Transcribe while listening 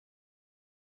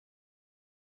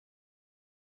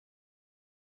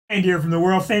And here from the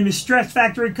world-famous Stress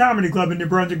Factory Comedy Club in New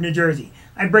Brunswick, New Jersey.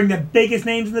 I bring the biggest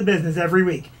names in the business every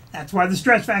week. That's why the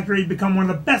Stress Factory has become one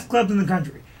of the best clubs in the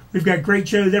country. We've got great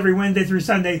shows every Wednesday through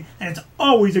Sunday, and it's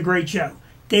always a great show.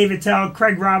 David Tell,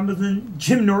 Craig Robinson,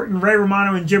 Jim Norton, Ray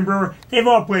Romano, and Jim Brewer, they've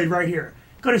all played right here.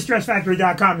 Go to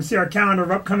StressFactory.com and see our calendar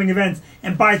of upcoming events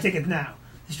and buy tickets now.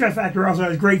 The Stress Factory also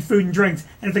has great food and drinks,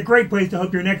 and it's a great place to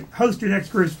host your next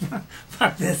cruise.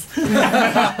 Fuck this.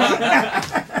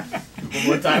 One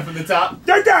more time from the top.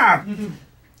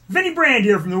 Vinnie Brand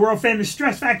here from the world-famous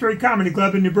Stress Factory Comedy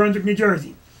Club in New Brunswick, New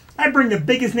Jersey. I bring the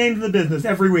biggest names in the business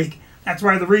every week. That's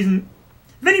why the reason...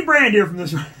 Vinnie Brand here from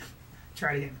the...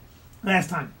 Try it again. Last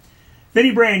time.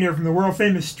 Vinnie Brand here from the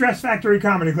world-famous Stress Factory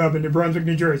Comedy Club in New Brunswick,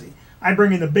 New Jersey. I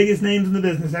bring in the biggest names in the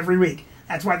business every week.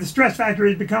 That's why the Stress Factory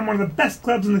has become one of the best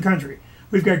clubs in the country.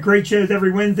 We've got great shows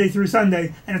every Wednesday through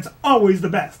Sunday, and it's always the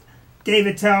best.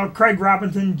 David Tell, Craig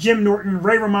Robinson, Jim Norton,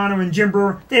 Ray Romano, and Jim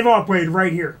Brewer, they've all played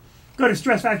right here. Go to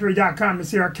StressFactory.com to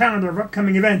see our calendar of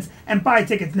upcoming events and buy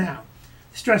tickets now.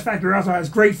 The Stress Factory also has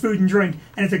great food and drink,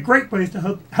 and it's a great place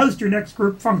to host your next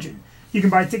group function. You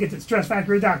can buy tickets at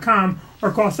StressFactory.com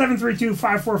or call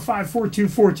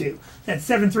 732-545-4242. That's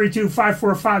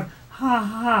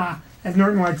 732-545-ha-ha, as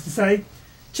Norton likes to say.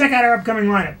 Check out our upcoming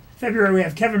lineup. February we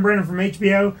have Kevin Brennan from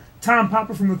HBO, Tom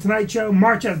Papa from The Tonight Show,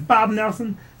 March has Bob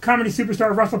Nelson, comedy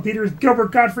superstar Russell Peters,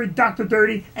 Gilbert Godfrey, Dr.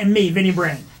 Dirty, and me, Vinnie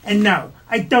Brand. And no,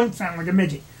 I don't sound like a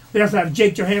midget. We also have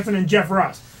Jake Johansson and Jeff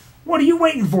Ross. What are you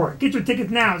waiting for? Get your tickets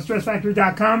now at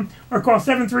StressFactory.com or call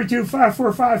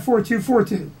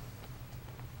 732-545-4242.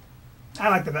 I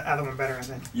like the other one better, I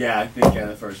think. Yeah, I think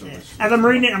the first one was... As I'm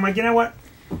reading it, I'm like, you know what?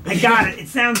 I got it. It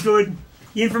sounds good.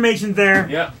 The information's there.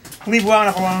 Yeah. Leave well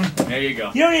enough alone. There you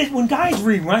go. You know, when guys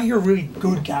read, when I hear really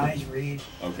good guys read,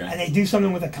 okay, and they do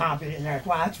something with a copy, and they're like,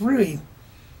 wow, that's really,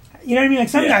 you know what I mean? Like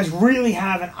some guys really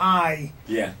have an eye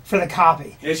for the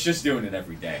copy. It's just doing it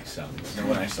every day, so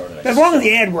when I started... As long as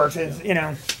the ad works, it's, you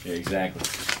know. Yeah, exactly.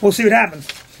 We'll see what happens.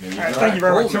 All right, thank you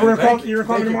very much. So we're going to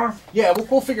call me tomorrow? Yeah,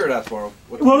 we'll figure it out tomorrow.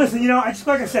 Well, listen, you know, I just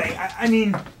like I say, I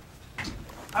mean,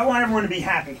 I want everyone to be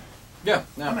happy. Yeah,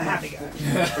 no, I'm a happy guy.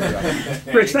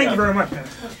 Rich, thank you very much, man.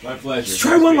 My pleasure. Just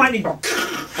try one lightning bolt. All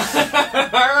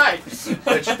right.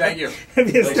 Rich, thank you.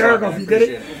 It'd be hysterical if you did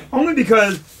it. Only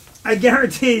because I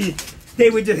guarantee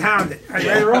they would just hound it. Are you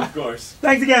ready to roll? Of course.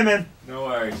 Thanks again, man. No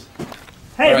worries.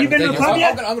 Hey, have you been to the club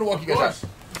yet? I'm going to walk you guys out.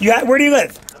 Where do you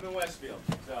live? I'm in Westfield.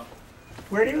 So.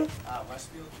 Where do you live?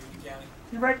 Westfield, Union County.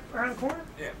 You're right around the corner?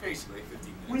 Yeah, basically 15 minutes.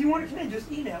 When you want to come in,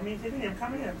 just email me and say, Vinnie, I'm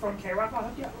coming in. I'm from K-Rock. I'll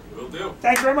help you out. Will do.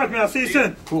 Thanks very much, man. I'll see you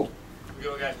soon. Cool. We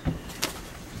go, guys.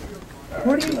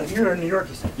 Where do you live? You're in New York,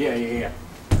 you said? Yeah. Yeah,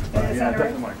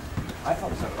 Definitely. I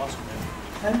thought it sounded awesome, man.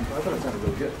 I thought it sounded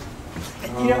really good.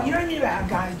 You know, you don't need to have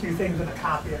guys do things with a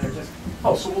copy and they're just...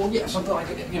 Oh, so, well, yeah, something like,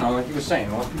 you know, like you were saying.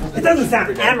 It doesn't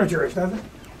sound amateurish, does it?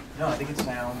 No, I think it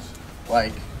sounds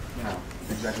like, you know,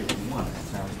 exactly what you want. It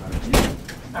sounds like you.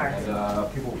 All right.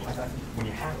 And people, when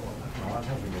you have it, a lot of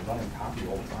times when you're running copy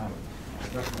all the time,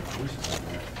 especially when voices like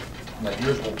that, like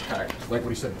yours will kind of, like what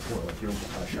he said before, like yours will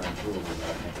kind of shine through a little bit.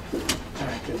 All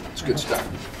right, good. It's good stuff.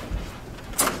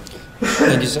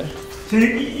 Thank you, sir. So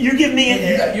you give me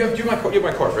a... You have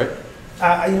my card, right?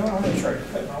 You know, I'm not sure.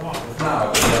 No.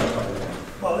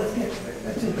 Well, let's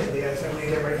just get the so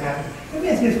everybody happy. Let me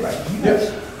ask you this question. You guys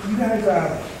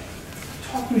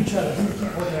talk to each other. You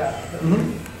can't work it out.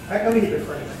 Let me get your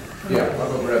friend. Yeah,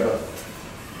 I'll go grab a...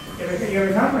 You have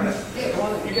a comment? Yeah, come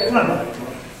on. You get it. Come on.